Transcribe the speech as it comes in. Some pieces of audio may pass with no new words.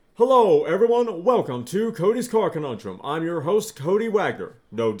Hello, everyone. Welcome to Cody's Car Conundrum. I'm your host, Cody Wagner.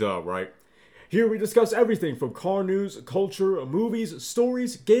 No duh, right? Here we discuss everything from car news, culture, movies,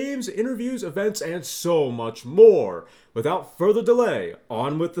 stories, games, interviews, events, and so much more. Without further delay,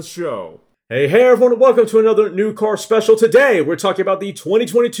 on with the show. Hey everyone, welcome to another new car special. Today, we're talking about the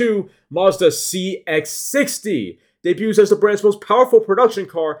 2022 Mazda CX-60. Debuts as the brand's most powerful production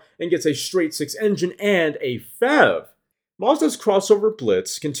car and gets a straight six engine and a PHEV. Mazda's crossover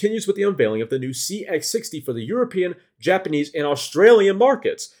blitz continues with the unveiling of the new CX-60 for the European, Japanese, and Australian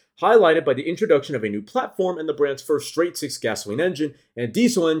markets, highlighted by the introduction of a new platform and the brand's first straight-six gasoline engine and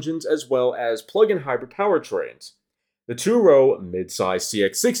diesel engines, as well as plug-in hybrid powertrains. The two-row mid-size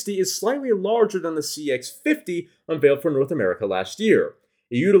CX-60 is slightly larger than the CX-50 unveiled for North America last year.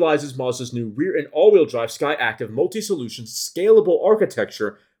 It utilizes Mazda's new rear and all-wheel drive SkyActiv multi-solutions scalable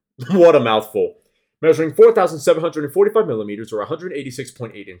architecture. What a mouthful. Measuring 4,745mm or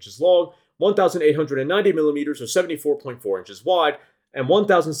 186.8 inches long, 1,890mm or 74.4 inches wide, and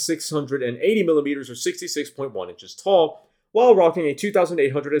 1,680mm or 66.1 inches tall, while rocking a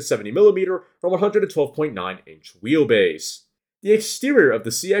 2,870mm or 112.9 inch wheelbase. The exterior of the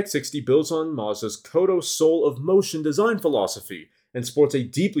CX-60 builds on Mazda's Kodo Soul of Motion design philosophy and sports a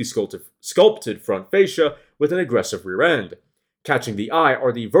deeply sculpted front fascia with an aggressive rear end. Catching the eye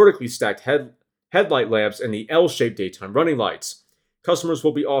are the vertically stacked headlight lamps and the L-shaped daytime running lights. Customers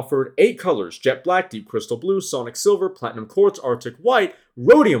will be offered 8 colors: jet black, deep crystal blue, sonic silver, platinum quartz, arctic white,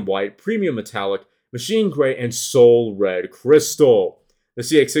 rhodium white, premium metallic, machine gray, and soul red crystal. The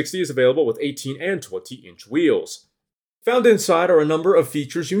CX-60 is available with 18 and 20-inch wheels. Found inside are a number of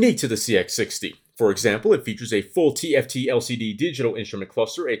features unique to the CX-60. For example, it features a full TFT LCD digital instrument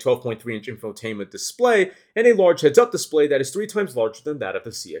cluster, a 12.3-inch infotainment display, and a large heads-up display that is 3 times larger than that of the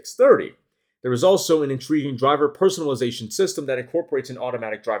CX-30. There is also an intriguing driver personalization system that incorporates an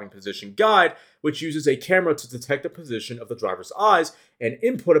automatic driving position guide, which uses a camera to detect the position of the driver's eyes and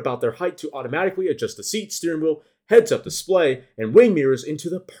input about their height to automatically adjust the seat, steering wheel, heads-up display, and wing mirrors into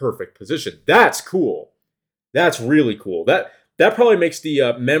the perfect position. That's cool. That's really cool. That probably makes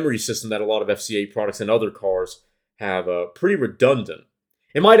the memory system that a lot of FCA products and other cars have pretty redundant.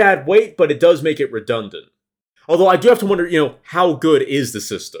 It might add weight, but it does make it redundant. Although I do have to wonder, how good is the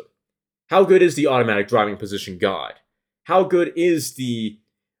system? How good is the automatic driving position guide? How good is the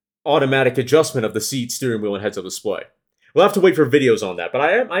automatic adjustment of the seat, steering wheel, and heads-up display? We'll have to wait for videos on that, but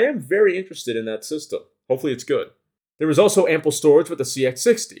I am very interested in that system. Hopefully it's good. There is also ample storage with the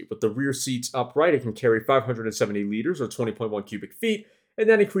CX-60. With the rear seats upright, it can carry 570 liters or 20.1 cubic feet, and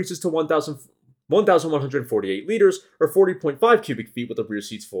that increases to 1,148 liters or 40.5 cubic feet with the rear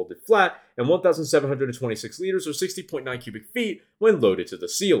seats folded flat, and 1,726 liters or 60.9 cubic feet when loaded to the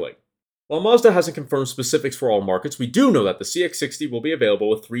ceiling. While Mazda hasn't confirmed specifics for all markets, we do know that the CX-60 will be available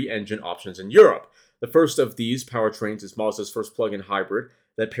with 3 engine options in Europe. The first of these powertrains is Mazda's first plug-in hybrid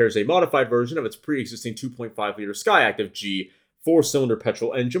that pairs a modified version of its pre-existing 2.5-liter SkyActiv G 4-cylinder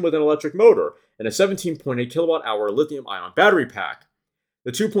petrol engine with an electric motor and a 17.8 kilowatt-hour lithium-ion battery pack.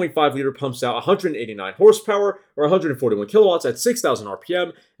 The 2.5-liter pumps out 189 horsepower or 141 kilowatts at 6,000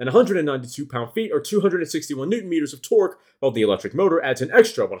 RPM and 192 pound-feet or 261 newton-meters of torque, while the electric motor adds an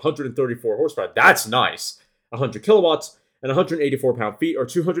extra 134 horsepower. That's nice. 100 kilowatts and 184 pound-feet or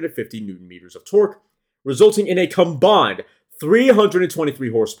 250 newton-meters of torque, resulting in a combined 323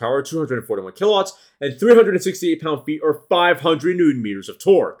 horsepower, 241 kilowatts, and 368 pound-feet or 500 newton-meters of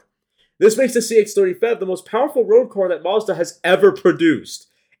torque. This makes the CX-30 PHEV the most powerful road car that Mazda has ever produced,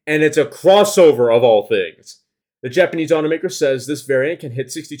 and it's a crossover of all things. The Japanese automaker says this variant can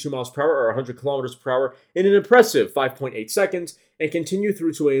hit 62 miles per hour or 100 kilometers per hour in an impressive 5.8 seconds and continue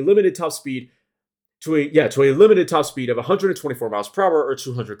through to a limited top speed of 124 miles per hour or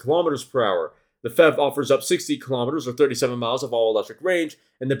 200 kilometers per hour. The PHEV offers up 60 kilometers or 37 miles of all-electric range,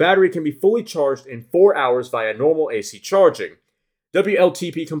 and the battery can be fully charged in 4 hours via normal AC charging.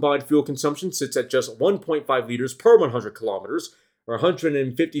 WLTP combined fuel consumption sits at just 1.5 liters per 100 kilometers, or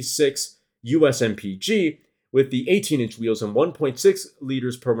 156 US mpg, with the 18-inch wheels and 1.6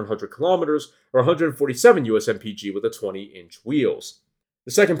 liters per 100 kilometers, or 147 US mpg with the 20-inch wheels.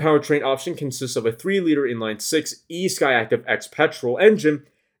 The second powertrain option consists of a 3-liter inline-6 eSkyActiv X petrol engine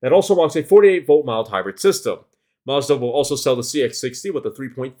that also rocks a 48-volt mild hybrid system. Mazda will also sell the CX-60 with a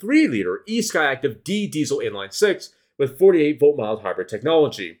 3.3-liter eSkyActiv D diesel inline-6 with 48-volt mild hybrid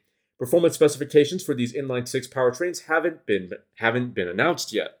technology. Performance specifications for these inline-6 powertrains haven't been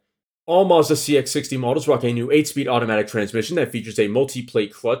announced yet. All Mazda CX-60 models rock a new 8-speed automatic transmission that features a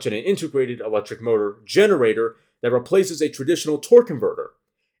multi-plate clutch and an integrated electric motor generator that replaces a traditional torque converter.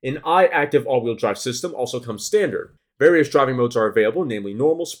 An iActiv all-wheel drive system also comes standard. Various driving modes are available, namely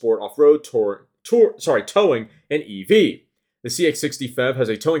normal, sport, off-road, towing, and EV. The CX-60 PHEV has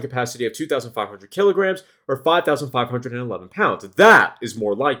a towing capacity of 2,500 kilograms or 5,511 pounds. That is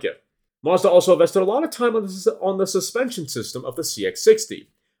more like it. Mazda also invested a lot of time on the suspension system of the CX-60.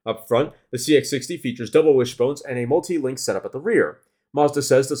 Up front, the CX-60 features double wishbones and a multi-link setup at the rear. Mazda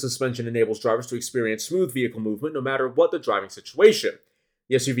says the suspension enables drivers to experience smooth vehicle movement no matter what the driving situation.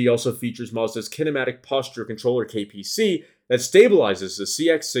 The SUV also features Mazda's Kinematic Posture Controller KPC that stabilizes the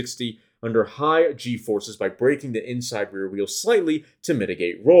CX-60 under high G-forces by braking the inside rear wheel slightly to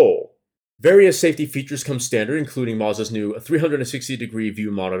mitigate roll. Various safety features come standard, including Mazda's new 360-degree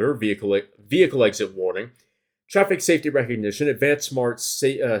view monitor, vehicle exit warning, traffic safety recognition, advanced smart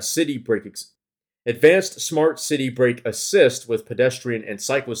city brake assist with pedestrian and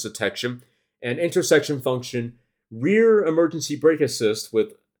cyclist detection, and intersection function, rear emergency brake assist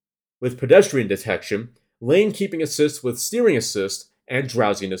with pedestrian detection, lane keeping assist with steering assist, and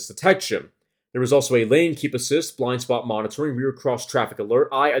drowsiness detection. There is also a lane keep assist, blind spot monitoring, rear cross traffic alert,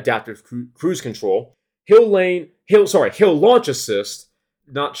 eye adaptive cruise control, hill launch assist,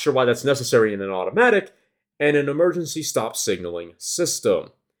 not sure why that's necessary in an automatic, and an emergency stop signaling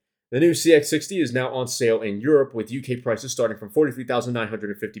system. The new CX-60 is now on sale in Europe with UK prices starting from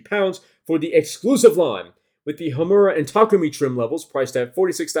 £43,950 for the exclusive line, with the Homura and Takumi trim levels priced at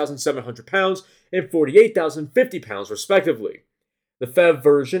 £46,700 and £48,050 respectively. The PHEV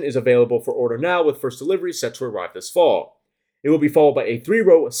version is available for order now, with first delivery set to arrive this fall. It will be followed by a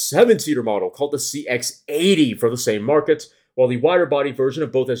 3-row, 7-seater model called the CX-80 for the same markets, while the wider body version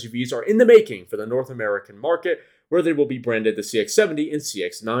of both SUVs are in the making for the North American market, where they will be branded the CX-70 and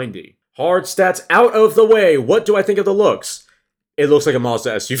CX-90. Hard stats out of the way, what do I think of the looks? It looks like a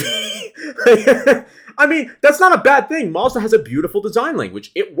Mazda SUV. I mean, that's not a bad thing. Mazda has a beautiful design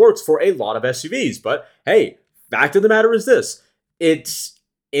language. It works for a lot of SUVs, but hey, fact of the matter is this. It's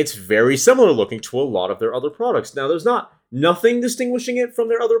very similar looking to a lot of their other products. Now, there's nothing distinguishing it from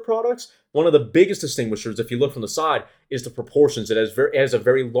their other products. One of the biggest distinguishers, if you look from the side, is the proportions. It has a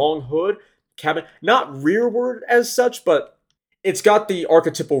very long hood, cabin, not rearward as such, but it's got the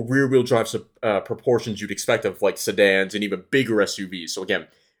archetypal rear-wheel drive proportions you'd expect of like sedans and even bigger SUVs. So again,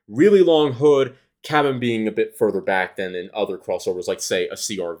 really long hood, cabin being a bit further back than in other crossovers, like say a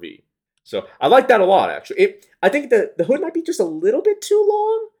CR-V. So I like that a lot, actually. I think that the hood might be just a little bit too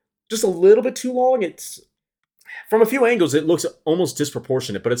long. Just a little bit too long. It's from a few angles, it looks almost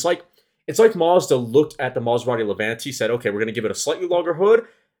disproportionate, but it's like Mazda looked at the Maserati Levante, said, okay, we're going to give it a slightly longer hood.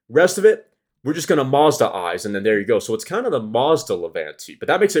 Rest of it, we're just going to Mazda eyes, and then there you go. So it's kind of the Mazda Levante, but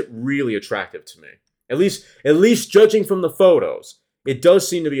that makes it really attractive to me. At least judging from the photos, it does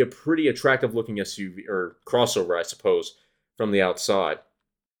seem to be a pretty attractive looking SUV or crossover, I suppose, from the outside.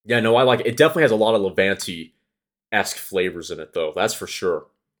 Yeah, no, I like it. It definitely has a lot of Levante-esque flavors in it, though. That's for sure.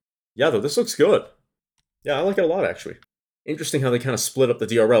 Yeah, though, this looks good. Yeah, I like it a lot, actually. Interesting how they kind of split up the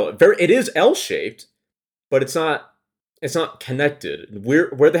DRL. It is L-shaped, but it's not connected.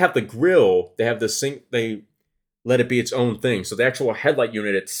 Where they have the grille, they have the sync. They let it be its own thing. So the actual headlight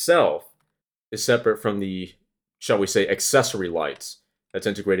unit itself is separate from the, shall we say, accessory lights that's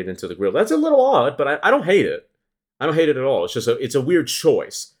integrated into the grille. That's a little odd, but I don't hate it. I don't hate it at all. It's just it's a weird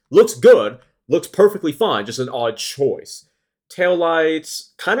choice. Looks good, looks perfectly fine, just an odd choice.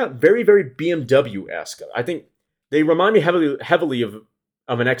 Taillights, kind of very, very BMW-esque. I think they remind me heavily of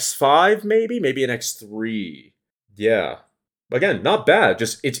an X5, maybe an X3. Yeah. Again, not bad.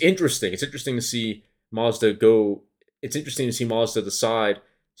 Just, it's interesting. It's interesting to see Mazda go. It's interesting to see Mazda decide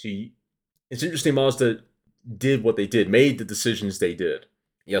to. It's interesting Mazda did what they did, made the decisions they did.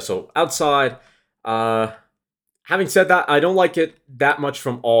 Yeah, so outside, having said that, I don't like it that much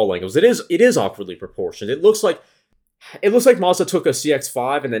from all angles. It is awkwardly proportioned. It looks like Mazda took a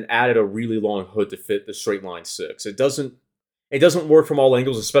CX-5 and then added a really long hood to fit the straight line 6. It doesn't work from all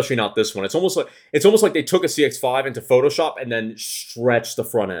angles, especially not this one. It's almost like they took a CX-5 into Photoshop and then stretched the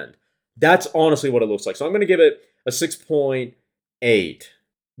front end. That's honestly what it looks like. So I'm going to give it a 6.8.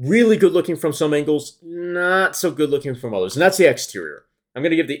 Really good looking from some angles, not so good looking from others. And that's the exterior. I'm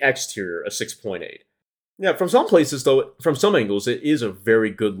going to give the exterior a 6.8. Yeah, from some places, though, from some angles, it is a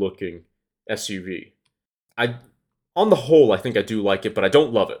very good looking SUV. On the whole, I think I do like it, but I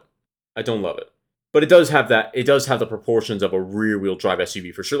don't love it. But it does have the proportions of a rear-wheel drive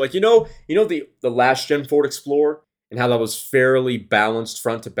SUV for sure. Like, the last gen Ford Explorer and how that was fairly balanced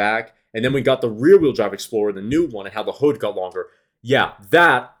front to back, and then we got the rear-wheel drive Explorer, the new one, and how the hood got longer. Yeah,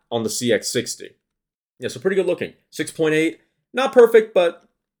 that on the CX-60. Yeah, so pretty good looking. 6.8, not perfect, but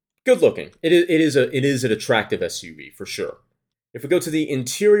good looking. It is an attractive SUV for sure. If we go to the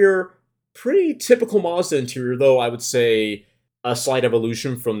interior, pretty typical Mazda interior, though I would say a slight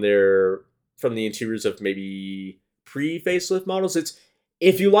evolution from the interiors of maybe pre-facelift models. It's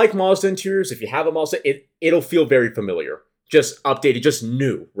if you like Mazda interiors, if you have a Mazda, it'll feel very familiar. Just updated, just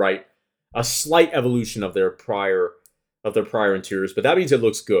new, right? A slight evolution of their prior interiors, but that means it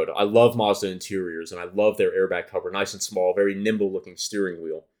looks good. I love Mazda interiors, and I love their airbag cover, nice and small, very nimble looking steering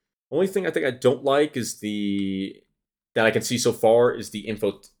wheel. Only thing I think I don't like is that I can see so far is the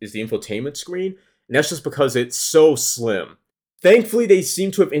infotainment screen, and that's just because it's so slim. Thankfully, they seem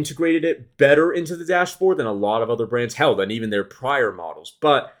to have integrated it better into the dashboard than a lot of other brands, hell, than even their prior models.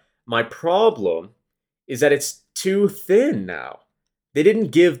 But my problem is that it's too thin now. They didn't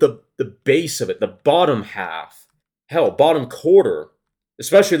give the base of it, the bottom half, hell, bottom quarter,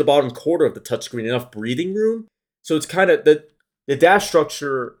 especially the bottom quarter of the touchscreen, enough breathing room. So it's kind of the dash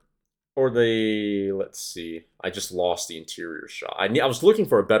structure, or let's see, I just lost the interior shot. I was looking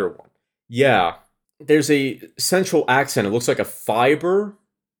for a better one. Yeah. There's a central accent. It looks like a fiber.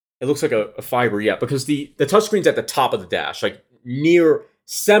 It looks like a fiber, yeah, because the touchscreen's at the top of the dash, like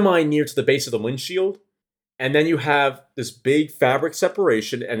semi-near to the base of the windshield. And then you have this big fabric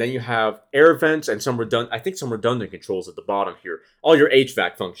separation, and then you have air vents and some redundant controls at the bottom here. All your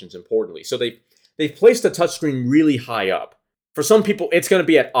HVAC functions, importantly. So they've placed the touchscreen really high up. For some people, it's going to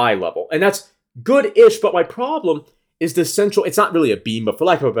be at eye level, and that's good-ish, but my problem is the central, it's not really a beam, but for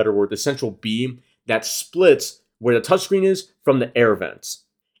lack of a better word, the central beam that splits where the touchscreen is from the air vents.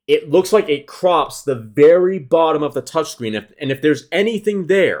 It looks like it crops the very bottom of the touchscreen, and if there's anything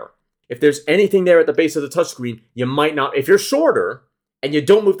there at the base of the touchscreen, you might not, if you're shorter and you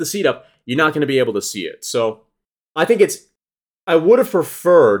don't move the seat up, you're not going to be able to see it. So I think I would have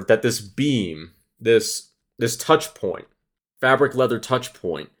preferred that this beam, this touch point, fabric leather touch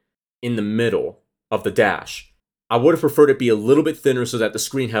point in the middle of the dash, I would have preferred it be a little bit thinner so that the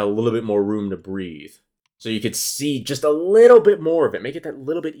screen had a little bit more room to breathe. So you could see just a little bit more of it. Make it that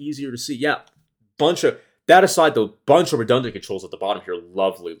little bit easier to see. Yeah, that aside, the bunch of redundant controls at the bottom here,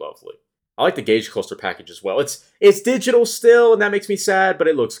 lovely, lovely. I like the gauge cluster package as well. It's digital still, and that makes me sad, but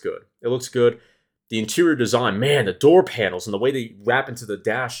it looks good. It looks good. The interior design, man, the door panels and the way they wrap into the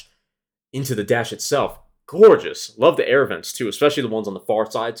dash itself, gorgeous. Love the air vents too, especially the ones on the far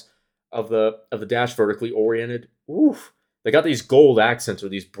sides of the dash, vertically oriented. Oof. They got these gold accents or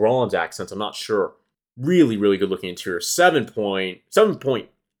these bronze accents, I'm not sure. Really, really good looking interior.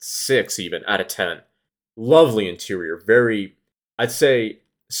 7.6 even out of 10. Lovely interior. Very, I'd say,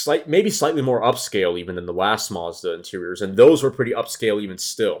 maybe slightly more upscale even than the last Mazda interiors, and those were pretty upscale even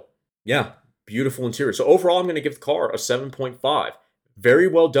still. Yeah, beautiful interior. So overall, I'm going to give the car a 7.5. Very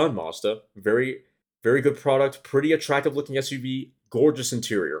well done, Mazda. Very, very good product. Pretty attractive looking SUV. Gorgeous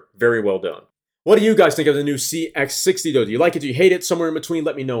interior. Very well done. What do you guys think of the new CX-60 though? Do you like it? Do you hate it? Somewhere in between,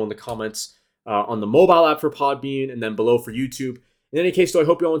 let me know in the comments on the mobile app for Podbean and then below for YouTube. In any case, though, I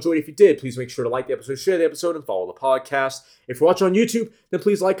hope you all enjoyed. If you did, please make sure to like the episode, share the episode, and follow the podcast. If you're watching on YouTube, then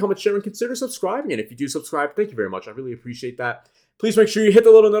please like, comment, share, and consider subscribing. And if you do subscribe, thank you very much. I really appreciate that. Please make sure you hit the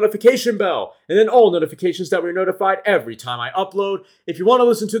little notification bell and then all notifications that we're notified every time I upload. If you want to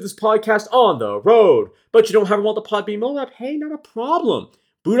listen to this podcast on the road, but you don't have the Podbean mobile app, hey, not a problem.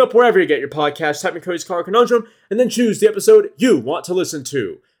 Boot up wherever you get your podcast, type in Cody's Car Conundrum, and then choose the episode you want to listen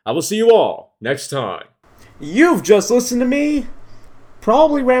to. I will see you all next time. You've just listened to me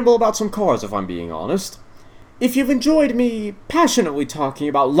probably ramble about some cars, if I'm being honest. If you've enjoyed me passionately talking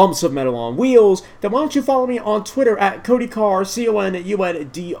about lumps of metal on wheels, then why don't you follow me on Twitter at CodyCar,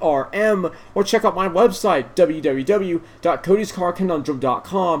 CONUNDRM, or check out my website,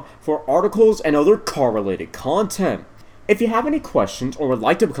 www.codyscarconundrum.com, for articles and other car-related content. If you have any questions or would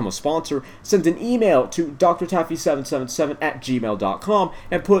like to become a sponsor, send an email to drtaffy777@gmail.com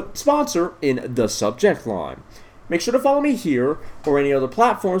and put sponsor in the subject line. Make sure to follow me here or any other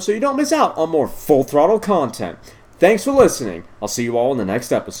platform so you don't miss out on more full throttle content. Thanks for listening. I'll see you all in the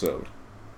next episode.